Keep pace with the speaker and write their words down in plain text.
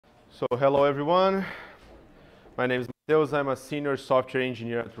So hello everyone, my name is Matheus. I'm a senior software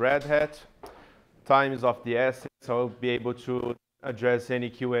engineer at Red Hat. Time is of the essence, so I'll be able to address any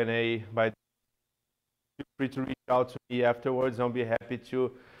Q&A by feel free to reach out to me afterwards. I'll be happy to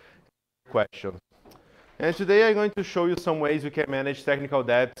answer questions. And today I'm going to show you some ways you can manage technical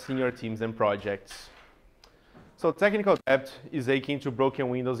debt in your teams and projects. So technical debt is akin to broken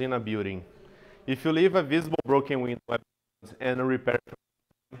windows in a building. If you leave a visible broken window and unrepaired,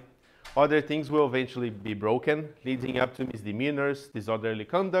 other things will eventually be broken, leading up to misdemeanors, disorderly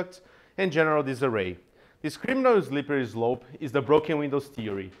conduct, and general disarray. This criminal slippery slope is the broken windows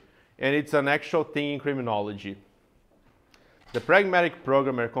theory, and it's an actual thing in criminology. The Pragmatic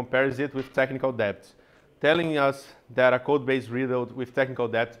Programmer compares it with technical debt, telling us that a code base riddled with technical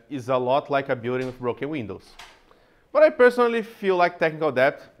debt is a lot like a building with broken windows. But I personally feel like technical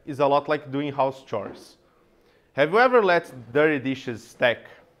debt is a lot like doing house chores. Have you ever let dirty dishes stack?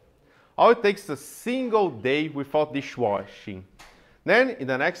 All it takes is a single day without dishwashing. Then, in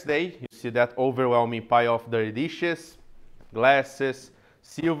the next day, you see that overwhelming pile of dirty dishes, glasses,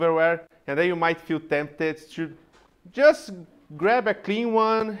 silverware, and then you might feel tempted to just grab a clean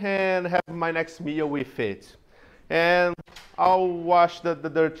one and have my next meal with it. And I'll wash the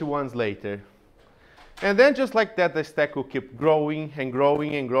dirty ones later. And then just like that, the stack will keep growing and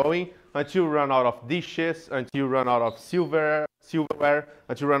growing and growing until you run out of dishes, until you run out of silverware,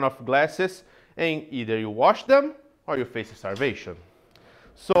 until you run out of glasses, and either you wash them or you face starvation.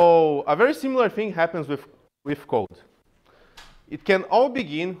 So a very similar thing happens with code. It can all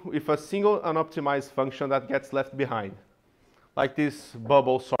begin with a single unoptimized function that gets left behind, like this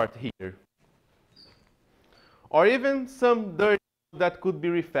bubble sort here. Or even some dirt that could be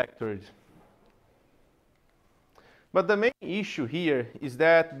refactored. But the main issue here is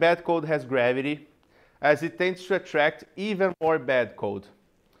that bad code has gravity, as it tends to attract even more bad code.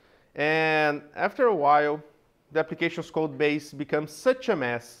 And after a while, the application's code base becomes such a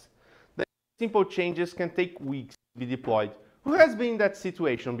mess that simple changes can take weeks to be deployed. Who has been in that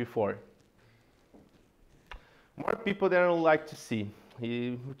situation before? More people than I would like to see,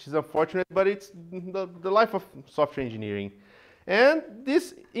 which is unfortunate, but it's the life of software engineering. And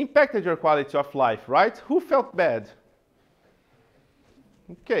this impacted your quality of life, right? Who felt bad?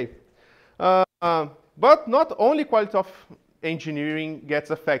 Okay. But not only quality of engineering gets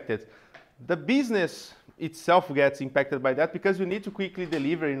affected. The business itself gets impacted by that because you need to quickly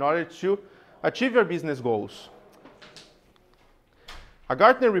deliver in order to achieve your business goals. A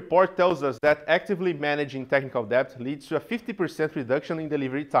Gartner report tells us that actively managing technical debt leads to a 50% reduction in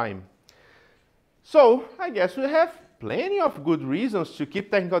delivery time. So I guess we have plenty of good reasons to keep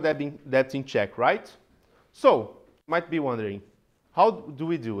technical debt in check, right? So you might be wondering, how do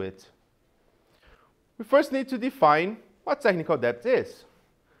we do it? We first need to define what technical debt is.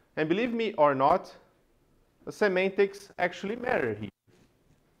 And believe me or not, the semantics actually matter here.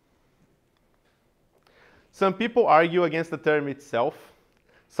 Some people argue against the term itself,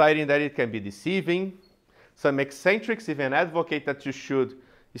 citing that it can be deceiving. Some eccentrics even advocate that you should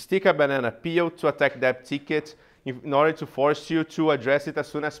stick a banana peel to a tech debt ticket in order to force you to address it as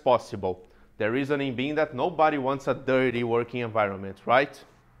soon as possible. The reasoning being that nobody wants a dirty working environment, right?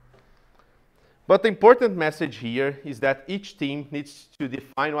 But the important message here is that each team needs to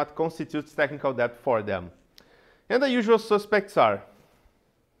define what constitutes technical debt for them. And the usual suspects are,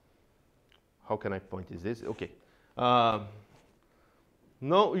 how can I point this? Okay.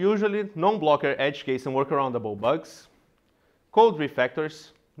 Usually non-blocker edge case and workaroundable bugs, code refactors,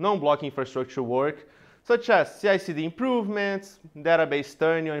 non-blocking infrastructure work, such as CI/CD improvements, database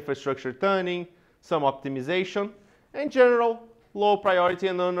tuning or infrastructure tuning, some optimization, and general low priority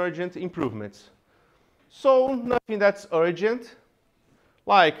and non-urgent improvements. So nothing that's urgent,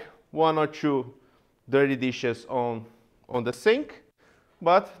 like one or two dirty dishes on the sink,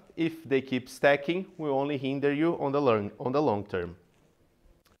 but if they keep stacking, will only hinder you on the long term.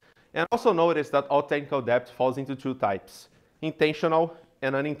 And also notice that all technical debt falls into two types, intentional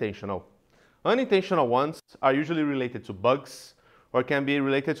and unintentional. Unintentional ones are usually related to bugs or can be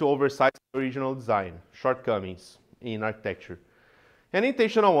related to oversights in original design, shortcomings in architecture. And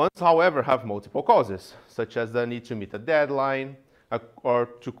intentional ones, however, have multiple causes, such as the need to meet a deadline or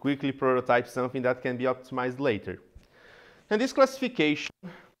to quickly prototype something that can be optimized later. And this classification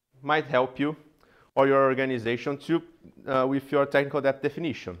might help you or your organization with your technical debt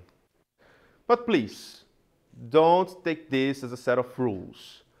definition. But please, don't take this as a set of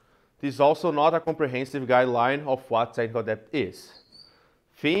rules. This is also not a comprehensive guideline of what technical debt is.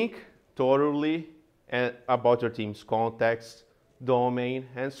 Think thoroughly about your team's context, domain,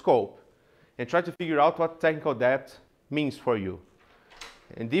 and scope, and try to figure out what technical debt means for you.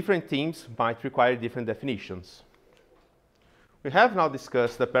 and different teams might require different definitions. We have now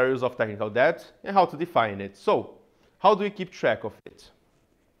discussed the perils of technical debt and how to define it. So, how do we keep track of it?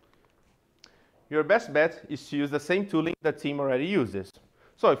 Your best bet is to use the same tooling the team already uses.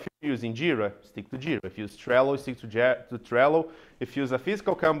 So if you're using Jira, stick to Jira. If you use Trello, stick to Trello. If you use a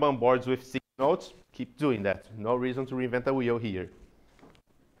physical Kanban boards with 6 notes, keep doing that. No reason to reinvent a wheel here.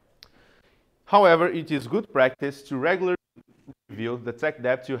 However, it is good practice to regularly review the tech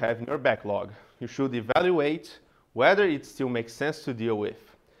debt you have in your backlog. You should evaluate whether it still makes sense to deal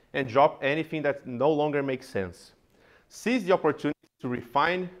with and drop anything that no longer makes sense. Seize the opportunity to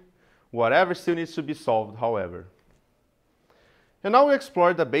refine whatever still needs to be solved, however. And now we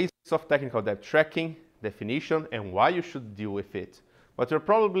explore the basics of technical debt tracking, definition, and why you should deal with it. But you're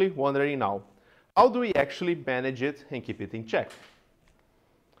probably wondering now, how do we actually manage it and keep it in check?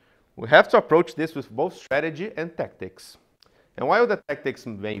 We have to approach this with both strategy and tactics. And while the tactics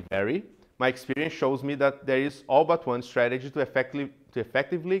may vary, my experience shows me that there is all but one strategy to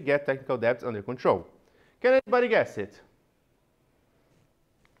effectively get technical debt under control. Can anybody guess it?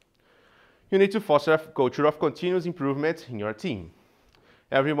 You need to foster a culture of continuous improvement in your team.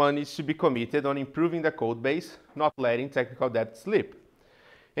 Everyone needs to be committed on improving the code base, not letting technical debt slip.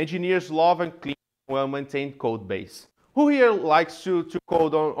 Engineers love a clean, well-maintained code base. Who here likes to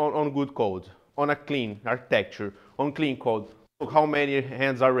code on good code, on a clean architecture, on clean code? Look how many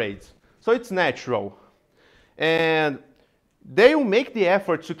hands are raised. So it's natural. And they will make the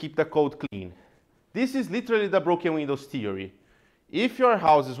effort to keep the code clean. This is literally the broken windows theory. If your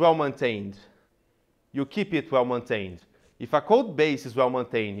house is well maintained, you keep it well maintained. If a code base is well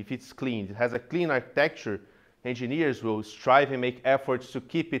maintained, if it's clean, it has a clean architecture, engineers will strive and make efforts to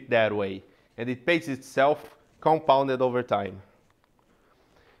keep it that way. And it pays itself compounded over time.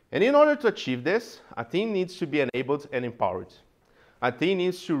 And in order to achieve this, a team needs to be enabled and empowered. A team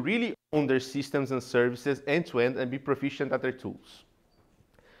needs to really own their systems and services end-to-end and be proficient at their tools.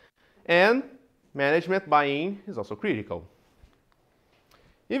 And management buy-in is also critical.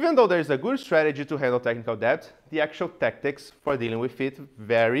 Even though there is a good strategy to handle technical debt, the actual tactics for dealing with it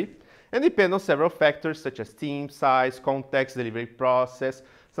vary and depend on several factors such as team size, context, delivery process,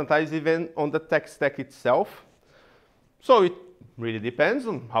 sometimes even on the tech stack itself. So it really depends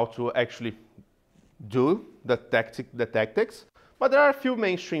on how to actually do the tactics, but there are a few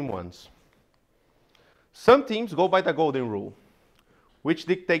mainstream ones. Some teams go by the golden rule, which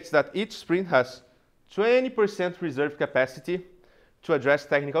dictates that each sprint has 20% reserve capacity to address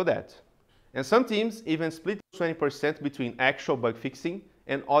technical debt. And some teams even split 20% between actual bug fixing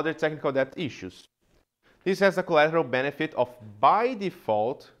and other technical debt issues. This has a collateral benefit of, by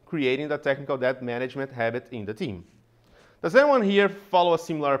default, creating the technical debt management habit in the team. Does anyone here follow a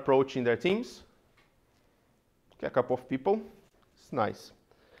similar approach in their teams? Okay, a couple of people. It's nice.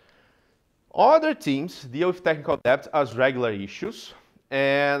 Other teams deal with technical debt as regular issues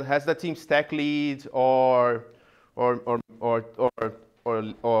and has the team's tech lead or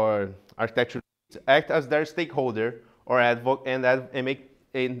architecture act as their stakeholder or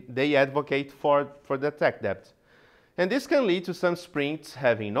and they advocate for the tech debt. And this can lead to some sprints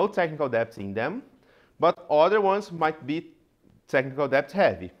having no technical debt in them, but other ones might be technical debt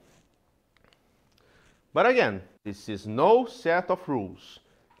heavy. But again, this is no set of rules,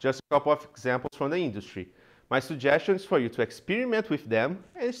 just a couple of examples from the industry. My suggestion is for you to experiment with them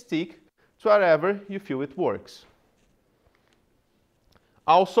and stick to wherever you feel it works.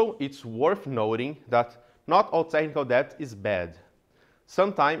 Also, it's worth noting that not all technical debt is bad.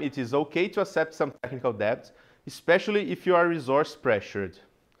 Sometimes it is okay to accept some technical debt, especially if you are resource pressured.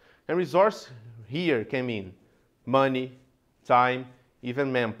 And resource here can mean money, time,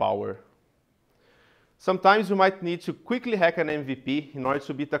 even manpower. Sometimes you might need to quickly hack an MVP in order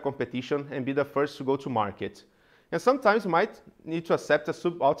to beat the competition and be the first to go to market. And sometimes you might need to accept a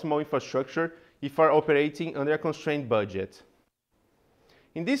suboptimal infrastructure if you are operating under a constrained budget.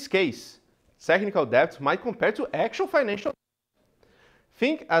 In this case, technical debt might compare to actual financial debt.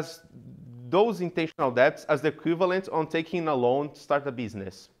 Think as those intentional debts as the equivalent on taking a loan to start a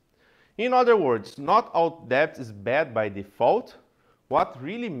business. In other words, not all debt is bad by default. What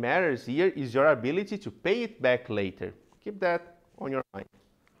really matters here is your ability to pay it back later. Keep that on your mind.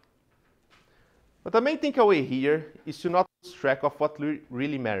 But the main takeaway here is to not lose track of what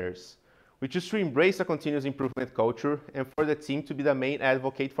really matters, which is to embrace a continuous improvement culture and for the team to be the main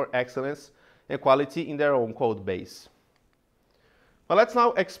advocate for excellence and quality in their own code base. But let's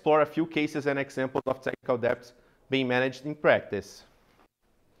now explore a few cases and examples of technical debt being managed in practice.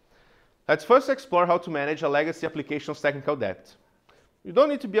 Let's first explore how to manage a legacy application's technical debt. You don't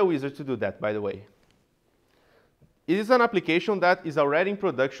need to be a wizard to do that, by the way. It is an application that is already in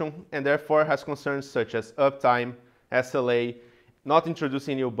production and therefore has concerns such as uptime, SLA, not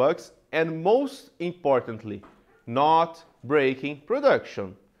introducing new bugs, and most importantly, not breaking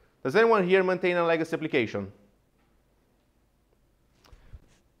production. Does anyone here maintain a legacy application?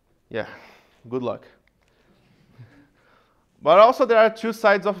 Yeah, good luck. But also there are two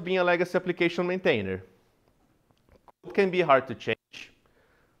sides of being a legacy application maintainer. Code can be hard to change,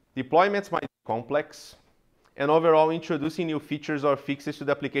 deployments might be complex, and overall introducing new features or fixes to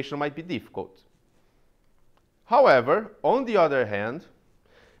the application might be difficult. However, on the other hand,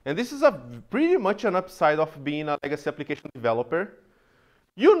 and this is pretty much an upside of being a legacy application developer,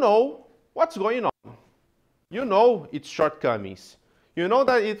 you know what's going on. You know its shortcomings. You know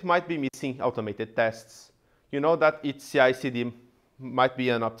that it might be missing automated tests. You know that its CI/CD might be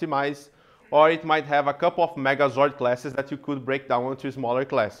unoptimized, or it might have a couple of Megazord classes that you could break down into smaller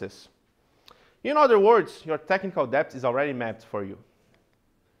classes. In other words, your technical debt is already mapped for you.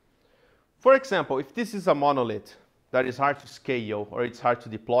 For example, if this is a monolith that is hard to scale or it's hard to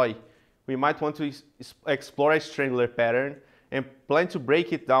deploy, we might want to explore a strangler pattern and plan to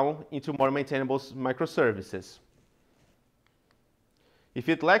break it down into more maintainable microservices. If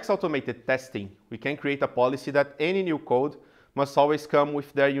it lacks automated testing, we can create a policy that any new code must always come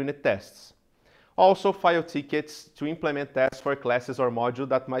with their unit tests. Also, file tickets to implement tests for classes or modules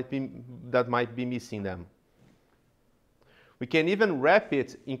that might be missing them. We can even wrap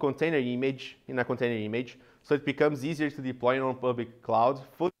it in a container image, so it becomes easier to deploy on public cloud,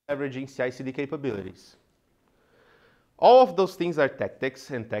 fully leveraging CI/CD capabilities. All of those things are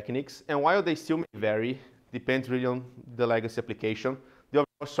tactics and techniques, and while they still may vary, depends really on the legacy application, the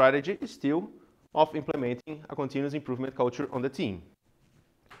overall strategy is still of implementing a continuous improvement culture on the team.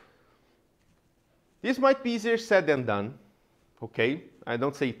 This might be easier said than done, okay? I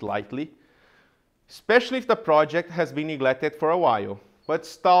don't say it lightly, especially if the project has been neglected for a while. But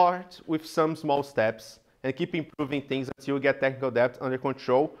start with some small steps and keep improving things until you get technical debt under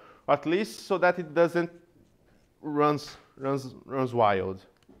control, or at least so that it doesn't runs wild.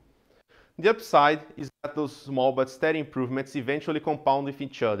 The upside is that those small but steady improvements eventually compound with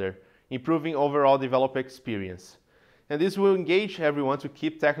each other, improving overall developer experience. And this will engage everyone to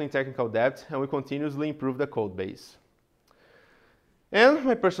keep tackling technical debt and will continuously improve the code base. And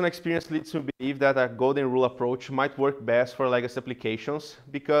my personal experience leads me to believe that a golden rule approach might work best for legacy applications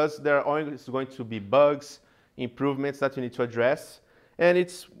because there are always going to be bugs, improvements that you need to address, and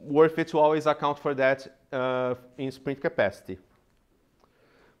it's worth it to always account for that in sprint capacity.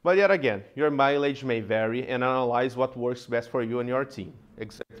 But yet again, your mileage may vary, and analyze what works best for you and your team.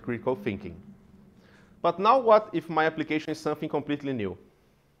 Exact critical thinking. But now what if my application is something completely new?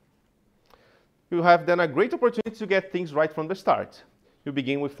 You have then a great opportunity to get things right from the start. You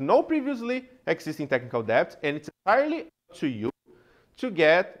begin with no previously existing technical debt, and it's entirely up to you to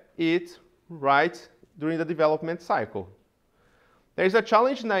get it right during the development cycle. There is a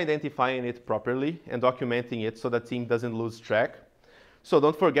challenge in identifying it properly and documenting it so the team doesn't lose track. So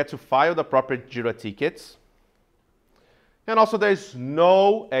don't forget to file the proper Jira tickets. And also there's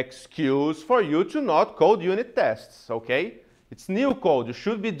no excuse for you to not code unit tests, okay? It's new code, you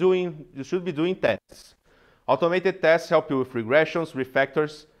should be doing tests. Automated tests help you with regressions,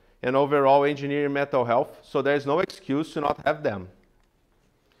 refactors, and overall engineering mental health, so there's no excuse to not have them.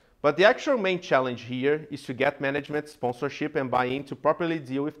 But the actual main challenge here is to get management sponsorship and buy-in to properly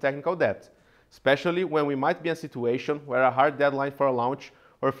deal with technical debt, especially when we might be in a situation where a hard deadline for a launch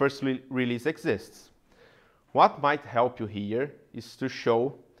or first release exists. What might help you here is to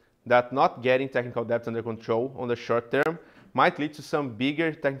show that not getting technical debt under control on the short term might lead to some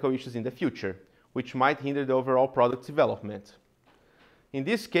bigger technical issues in the future, which might hinder the overall product development. In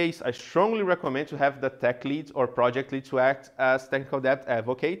this case, I strongly recommend to have the tech lead or project lead to act as technical debt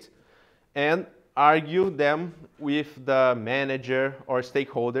advocate and argue them with the manager or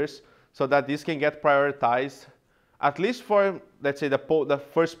stakeholders so that this can get prioritized, at least for, let's say, the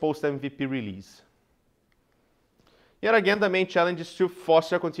first post-MVP release. Yet again, the main challenge is to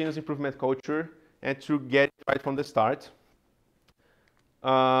foster a continuous improvement culture and to get it right from the start.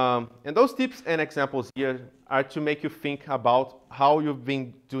 And those tips and examples here are to make you think about how you've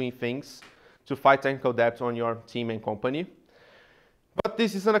been doing things to fight technical debt on your team and company. But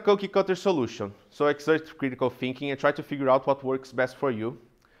this isn't a cookie-cutter solution, so exert critical thinking and try to figure out what works best for you.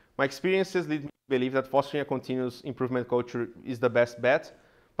 My experiences lead me to believe that fostering a continuous improvement culture is the best bet,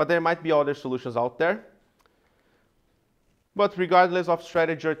 but there might be other solutions out there. But regardless of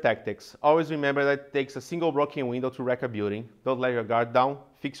strategy or tactics, always remember that it takes a single broken window to wreck a building. Don't let your guard down,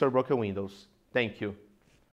 fix your broken windows. Thank you.